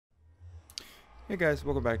Hey guys,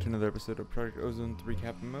 welcome back to another episode of Project Ozone 3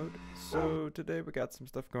 Kappa mode. So today we got some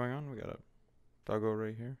stuff going on. We got a doggo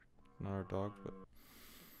right here. Not our dog, but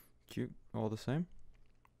cute all the same.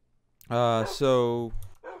 So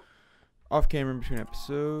off camera in between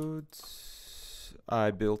episodes,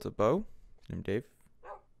 I built a bow named Dave.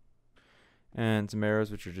 And some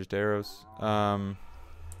arrows, which are just arrows. I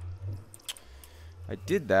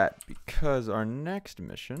did that because our next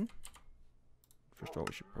mission, first of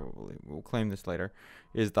all, we'll claim this later,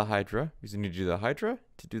 is the Hydra. Because we need to do the Hydra,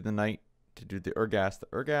 to do the Night, to do the Ergast. The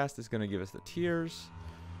Ergast is going to give us the Tears.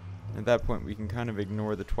 At that point, we can kind of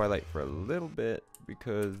ignore the Twilight for a little bit,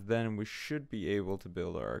 because then we should be able to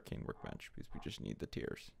build our Arcane Workbench, because we just need the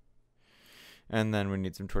Tears. And then we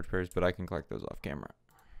need some torchbearers, but I can collect those off camera.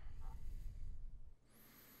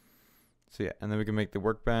 So yeah, and then we can make the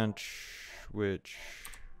Workbench, which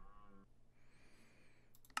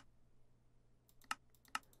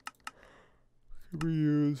can be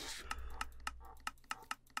used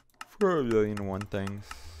for a million and one things,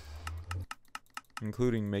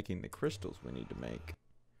 including making the crystals we need to make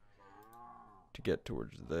to get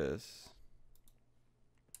towards this.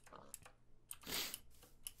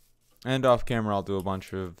 And off camera I'll do a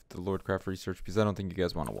bunch of the Lordcraft research, because I don't think you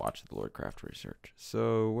guys want to watch the Lordcraft research.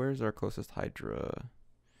 So where's our closest Hydra?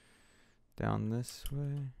 Down this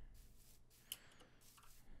way.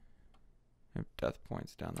 I have death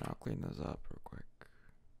points down there. I'll clean those up real quick.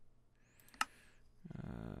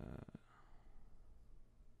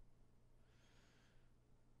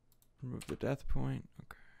 Remove the death point.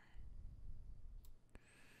 Okay.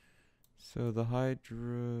 So the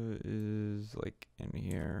Hydra is like in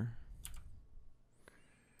here.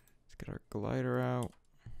 Let's get our glider out.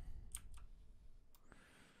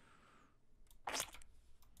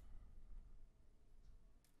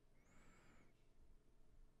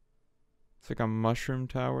 It's like a mushroom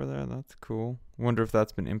tower there. That's cool. Wonder if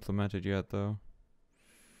that's been implemented yet, though.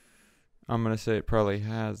 I'm gonna say it probably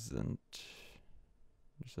hasn't.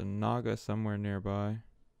 There's a Naga somewhere nearby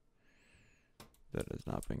that has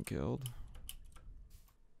not been killed.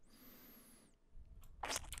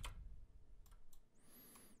 What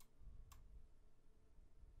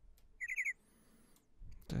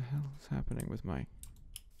the hell is happening with my...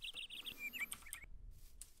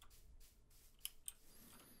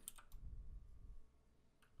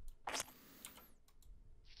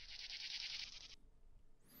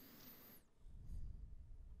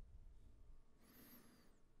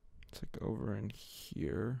 It's like over in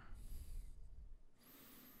here.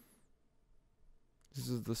 This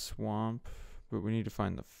is the swamp, but we need to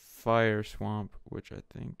find the fire swamp, which I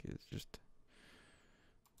think is just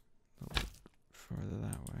a little bit farther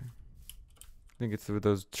that way. I think it's where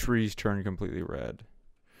those trees turn completely red.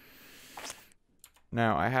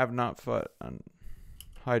 Now, I have not fought on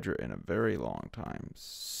Hydra in a very long time,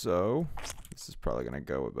 so this is probably going to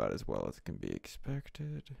go about as well as can be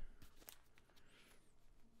expected.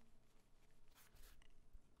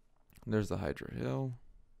 There's the Hydra Hill.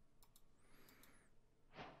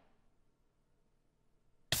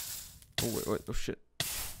 Oh, wait, oh shit.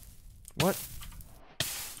 What?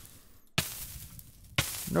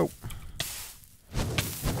 Nope.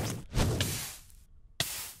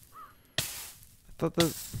 I thought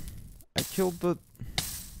I killed the...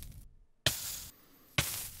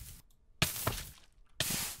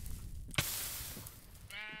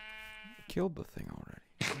 Killed the thing already.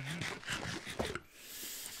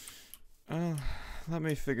 Let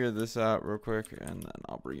me figure this out real quick, and then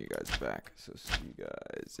I'll bring you guys back. So see you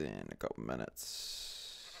guys in a couple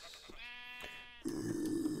minutes.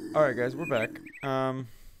 Alright guys, we're back.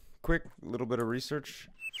 Quick little bit of research.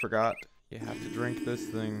 Forgot you have to drink this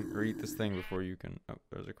thing, or eat this thing before you can... Oh,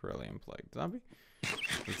 there's a Corellian plague zombie.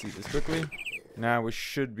 Let's eat this quickly. Now we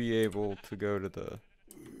should be able to go to the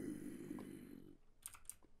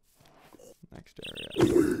next area.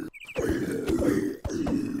 There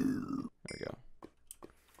we go.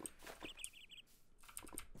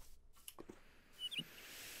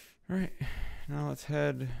 Alright, now let's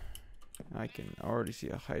head. I can already see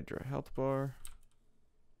a Hydra health bar.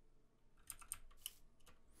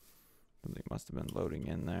 Something must have been loading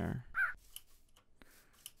in there.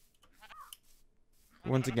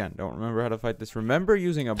 Once again, don't remember how to fight this. Remember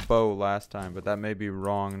using a bow last time, but that may be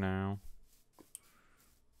wrong now.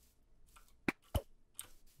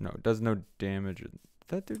 No, it does no damage. Did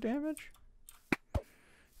that do damage?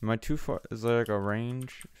 Am I too far? Is there like a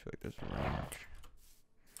range? I feel like there's a range.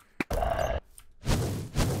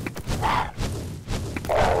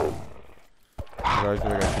 I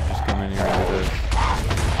feel like I should just come in here and do this.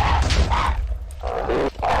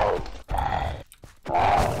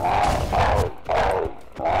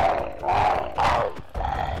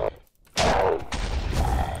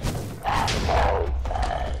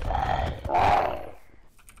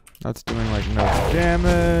 That's doing like no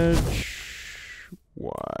damage.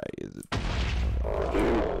 Why is it?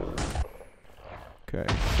 Okay,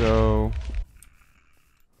 so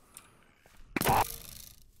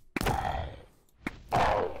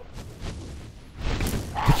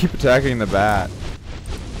they keep attacking the bat.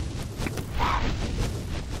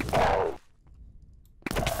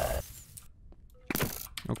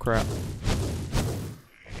 Oh crap.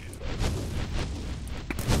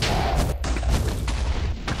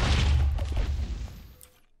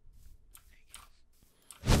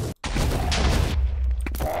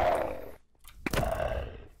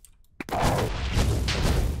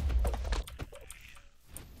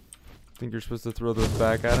 I think you're supposed to throw those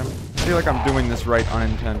back at him. I feel like I'm doing this right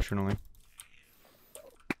unintentionally.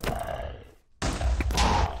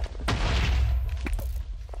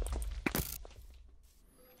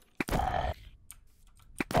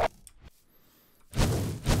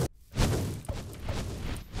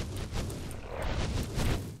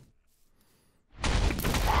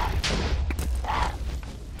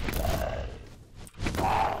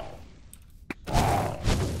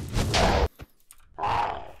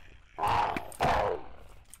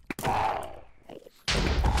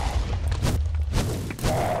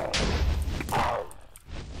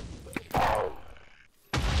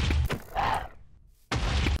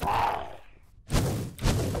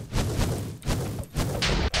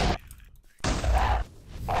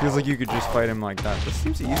 Feels like you could just fight him like that. This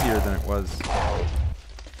seems easier than it was.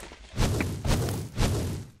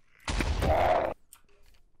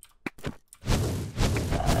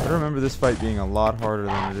 I remember this fight being a lot harder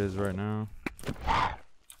than it is right now.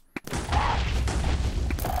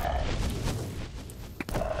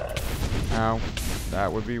 Ow.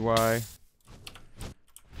 That would be why.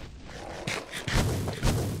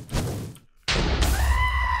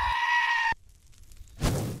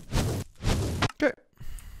 Okay.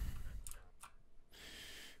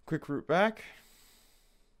 Quick route back.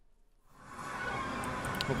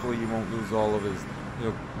 Hopefully you won't lose all of his...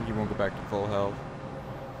 You won't go back to full health.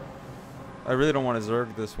 I really don't want to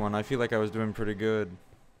Zerg this one. I feel like I was doing pretty good.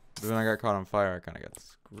 But when I got caught on fire, I kind of got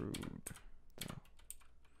screwed. So.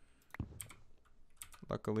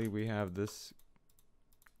 Luckily, we have this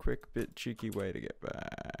quick bit cheeky way to get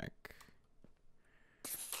back.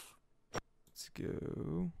 Let's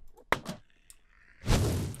go.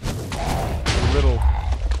 A little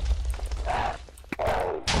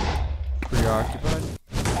preoccupied.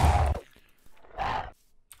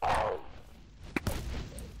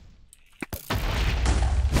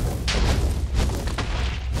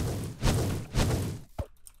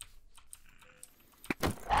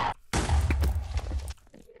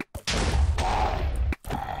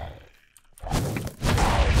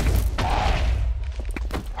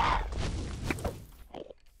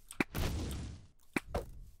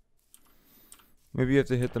 Maybe you have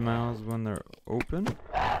to hit the mouse when they're open.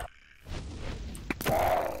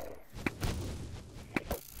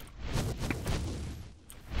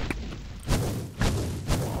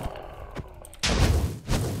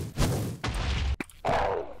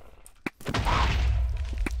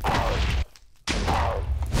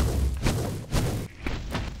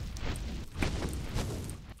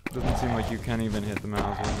 Doesn't seem like you can even hit the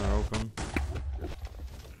mouse when they're open.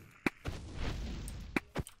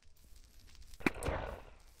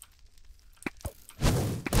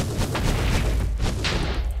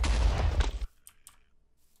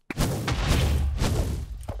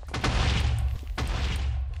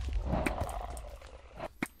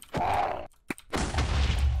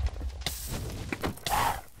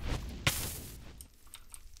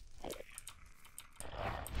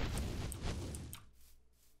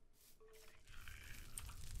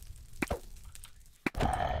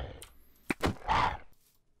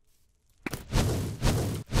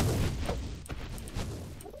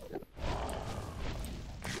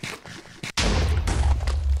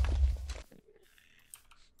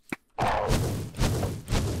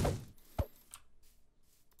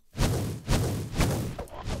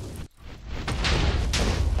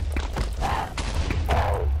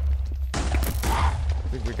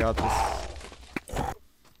 We got this.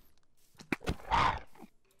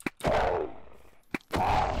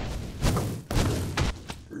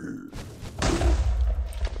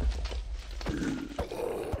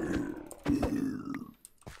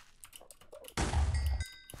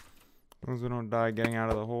 As long as we don't die getting out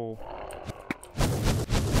of the hole.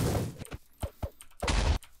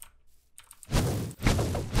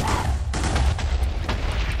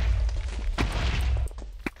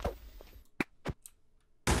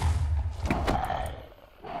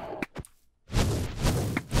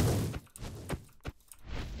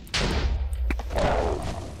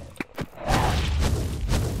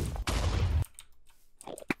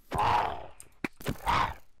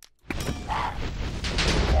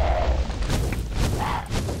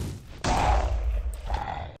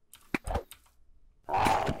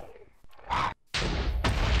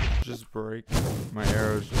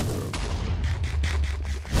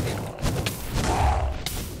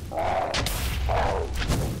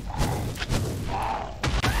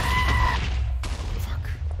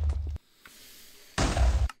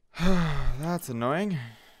 that's annoying.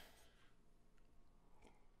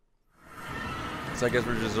 So I guess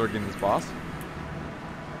we're just zerging this boss.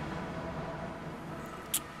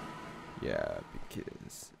 Yeah,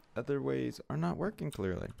 because other ways are not working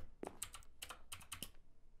clearly.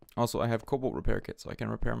 Also, I have cobalt repair kit, so I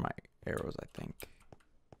can repair my arrows, I think.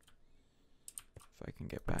 If I can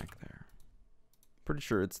get back there. Pretty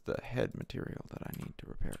sure it's the head material that I need to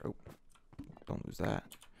repair. Oh, don't lose that.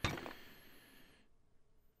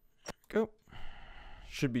 Go.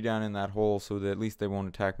 Should be down in that hole so that at least they won't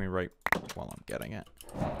attack me right while I'm getting it.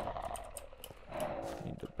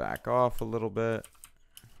 Need to back off a little bit.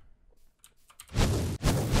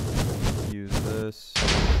 Use this,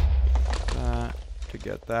 that, to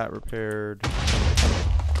get that repaired.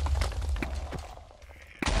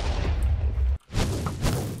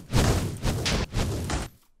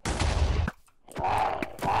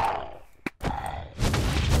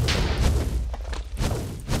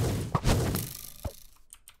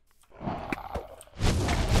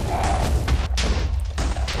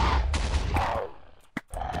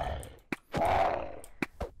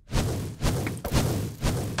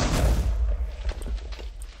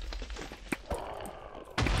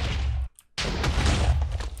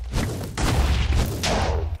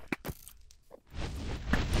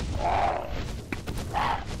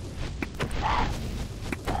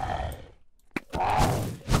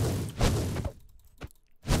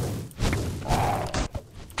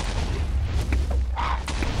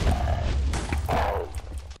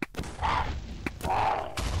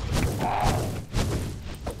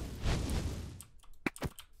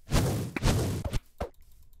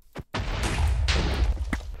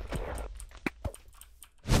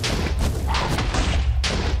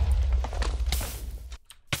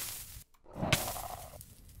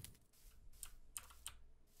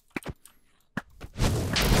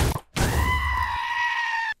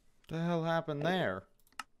 What the hell happened there?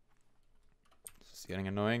 This is getting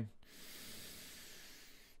annoying.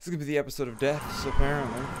 This is gonna be the episode of deaths,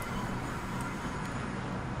 apparently.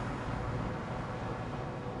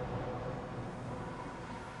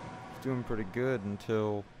 It's doing pretty good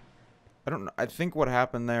until I don't know. I think what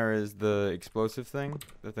happened there is the explosive thing,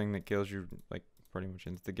 the thing that kills you like pretty much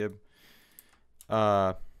insta-gib.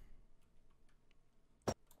 I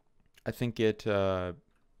think it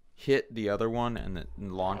hit the other one and it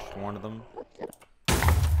launched one of them.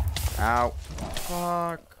 Ow.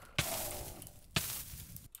 Fuck.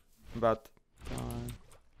 About time.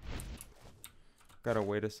 Gotta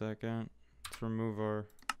wait a second. Let's remove our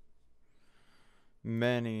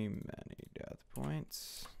many death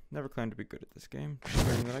points. Never claimed to be good at this game. Just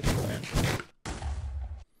learning that I can play it.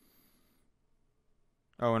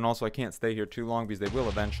 Oh, and also I can't stay here too long because they will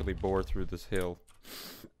eventually bore through this hill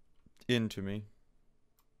into me.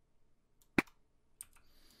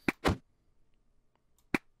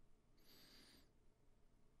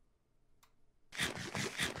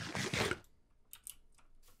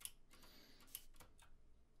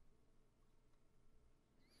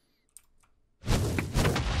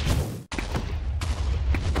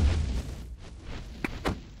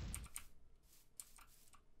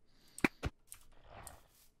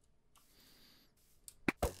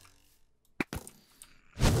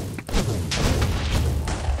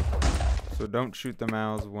 So don't shoot the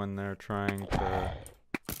mouths when they're trying to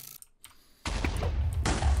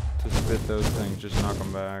spit those things, just knock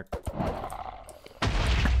them back.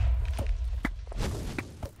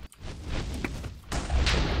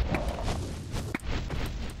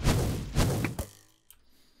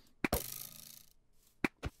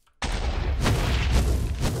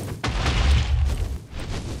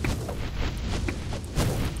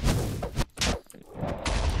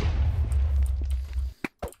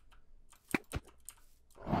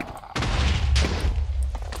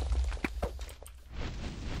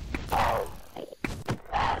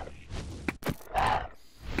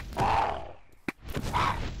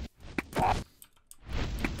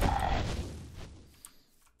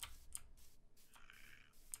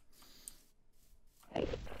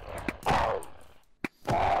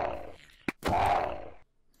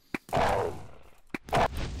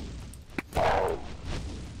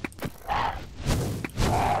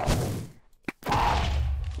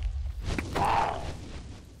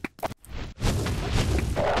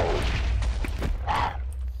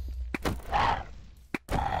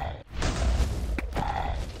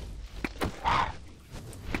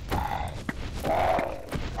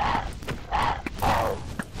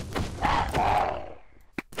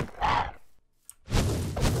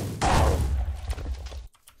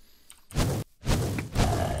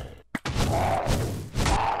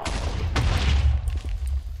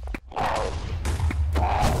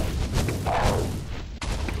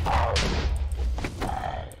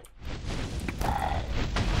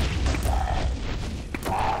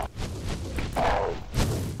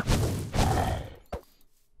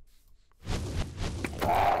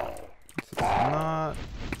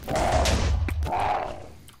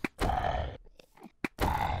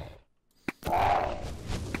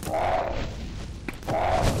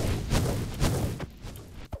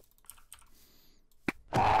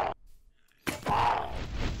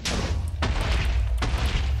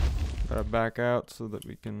 back out so that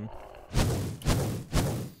we can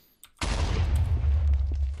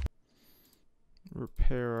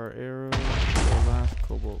repair our arrows. Our last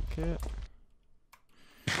cobalt kit.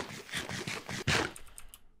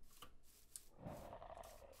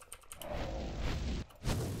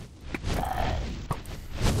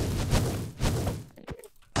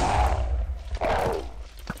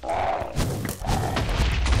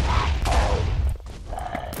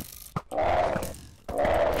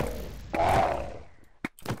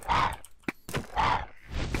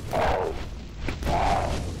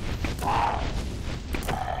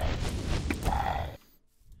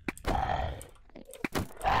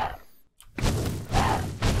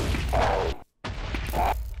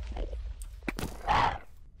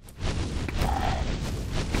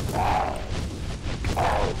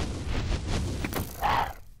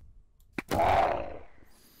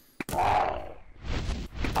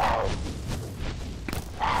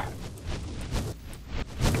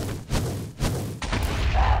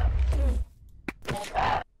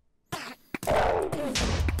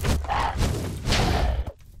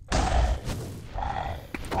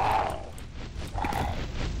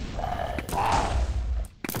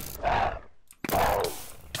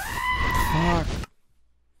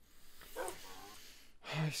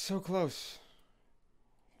 So close.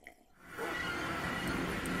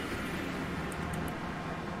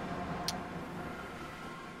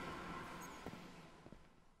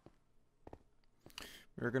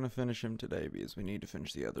 We're gonna finish him today because we need to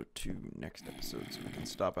finish the other 2 next episodes so we can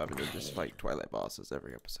stop having to just fight Twilight bosses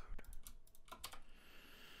every episode.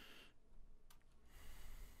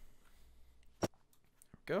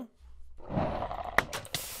 There we go.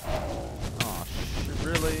 Aw, shit,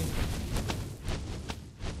 really?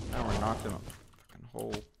 Now we're knocked in a fucking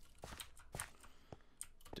hole.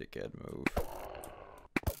 Dickhead move.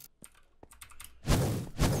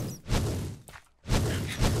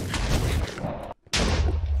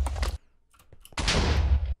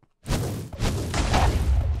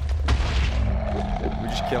 Did we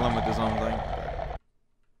just kill him with his own thing?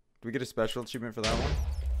 Do we get a special achievement for that one?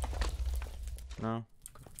 No?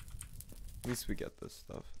 At least we get this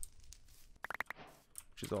stuff.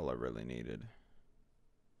 Which is all I really needed.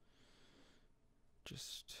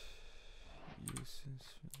 Just uses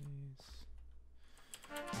for these.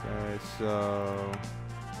 Okay, so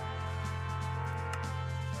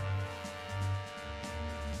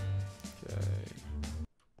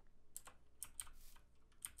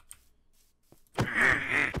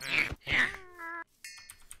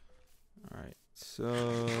alright, so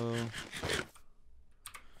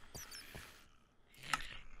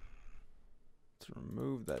let's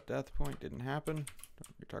remove that death point. Didn't happen.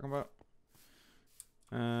 What you're talking about.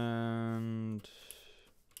 And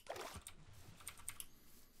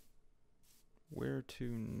where to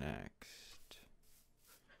next?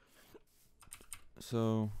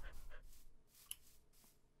 So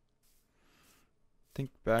think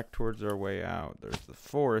back towards our way out. There's the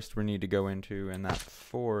forest we need to go into, and that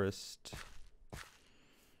forest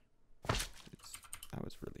that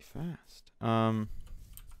was really fast.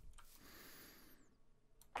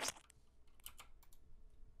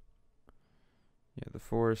 Yeah, the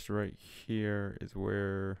forest right here is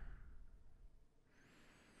where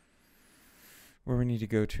we need to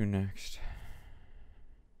go to next.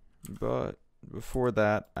 But before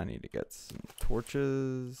that, I need to get some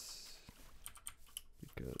torches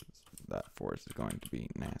because that forest is going to be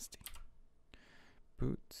nasty.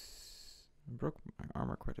 Boots. I broke my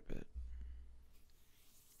armor quite a bit.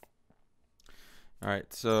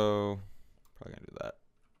 Alright, so probably gonna do that.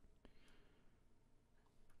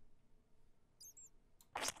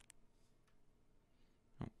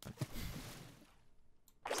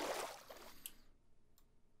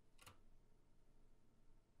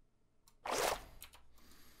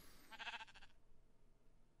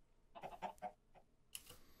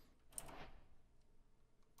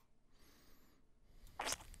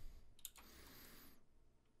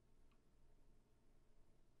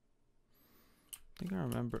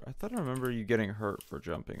 I thought I remember you getting hurt for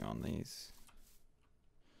jumping on these.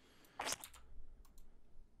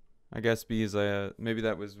 I guess because maybe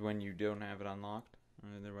that was when you don't have it unlocked.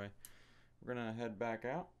 Either way, we're gonna head back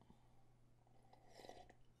out.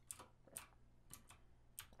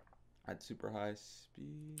 At super high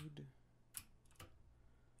speed.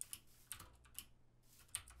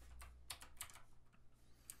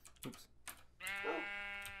 Oops.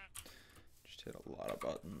 Just hit a lot of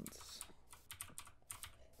buttons.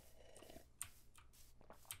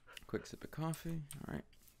 Quick sip of coffee. Alright,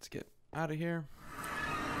 let's get out of here.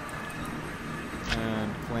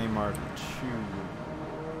 And claim our 2.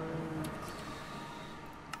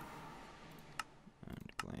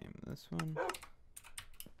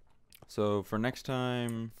 So for next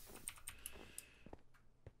time,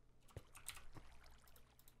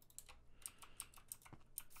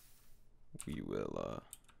 we will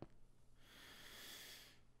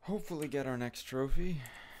hopefully get our next trophy,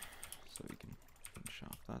 so we can finish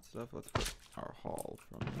off that stuff. Let's put our haul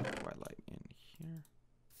from Twilight in here.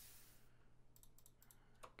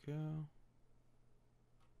 Go.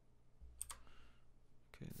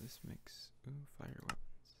 Okay, this makes fire weapons.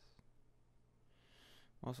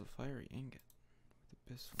 Also, fiery ingot with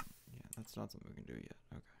abyssal. Yeah, that's not something we can do yet.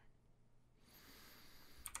 Okay.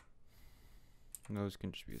 And those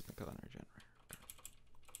can just be used in the culinary generator. Okay.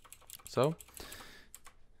 So,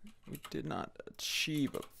 we did not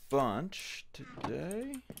achieve a bunch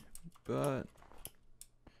today, but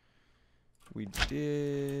we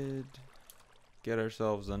did get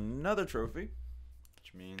ourselves another trophy,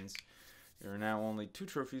 which means we are now only 2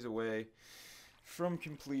 trophies away from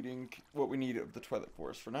completing what we need of the Twilight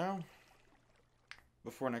Forest. For now,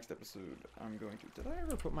 before next episode, I'm going to... Did I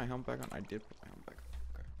ever put my helmet back on? I did put my helmet back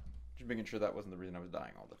on. Okay. Just making sure that wasn't the reason I was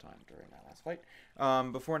dying all the time during that last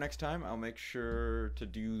fight. Before next time, I'll make sure to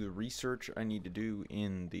do the research I need to do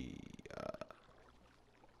in the...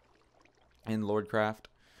 in Lordcraft,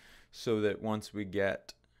 so that once we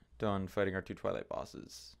get done fighting our 2 Twilight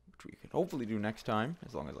bosses, which we can hopefully do next time,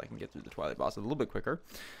 as long as I can get through the Twilight boss a little bit quicker.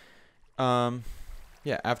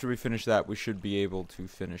 Yeah, after we finish that, we should be able to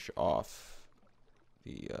finish off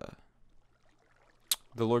the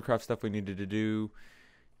Lordcraft stuff we needed to do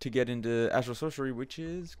to get into Astral Sorcery, which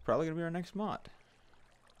is probably going to be our next mod.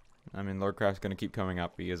 I mean, Lordcraft's going to keep coming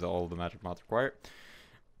up because all the magic mods require it.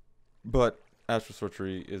 But Astral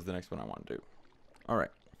Sorcery is the next one I want to do. Alright,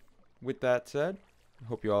 with that said, I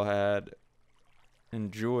hope you all had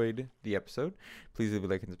enjoyed the episode. Please leave a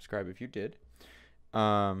like and subscribe if you did.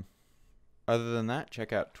 Other than that,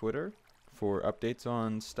 check out Twitter for updates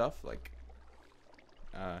on stuff like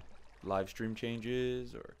live stream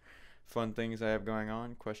changes or fun things I have going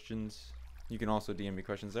on. Questions, you can also DM me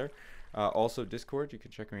questions there. Also Discord, you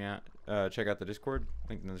can check me out. Check out the Discord,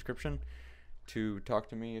 link in the description, to talk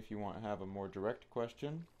to me if you want to have a more direct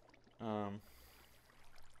question.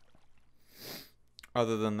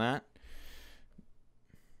 Other than that,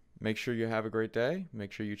 make sure you have a great day.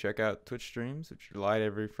 Make sure you check out Twitch streams, which are live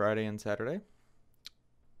every Friday and Saturday,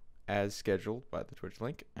 as scheduled by the Twitch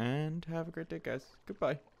link. And have a great day, guys.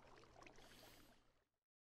 Goodbye.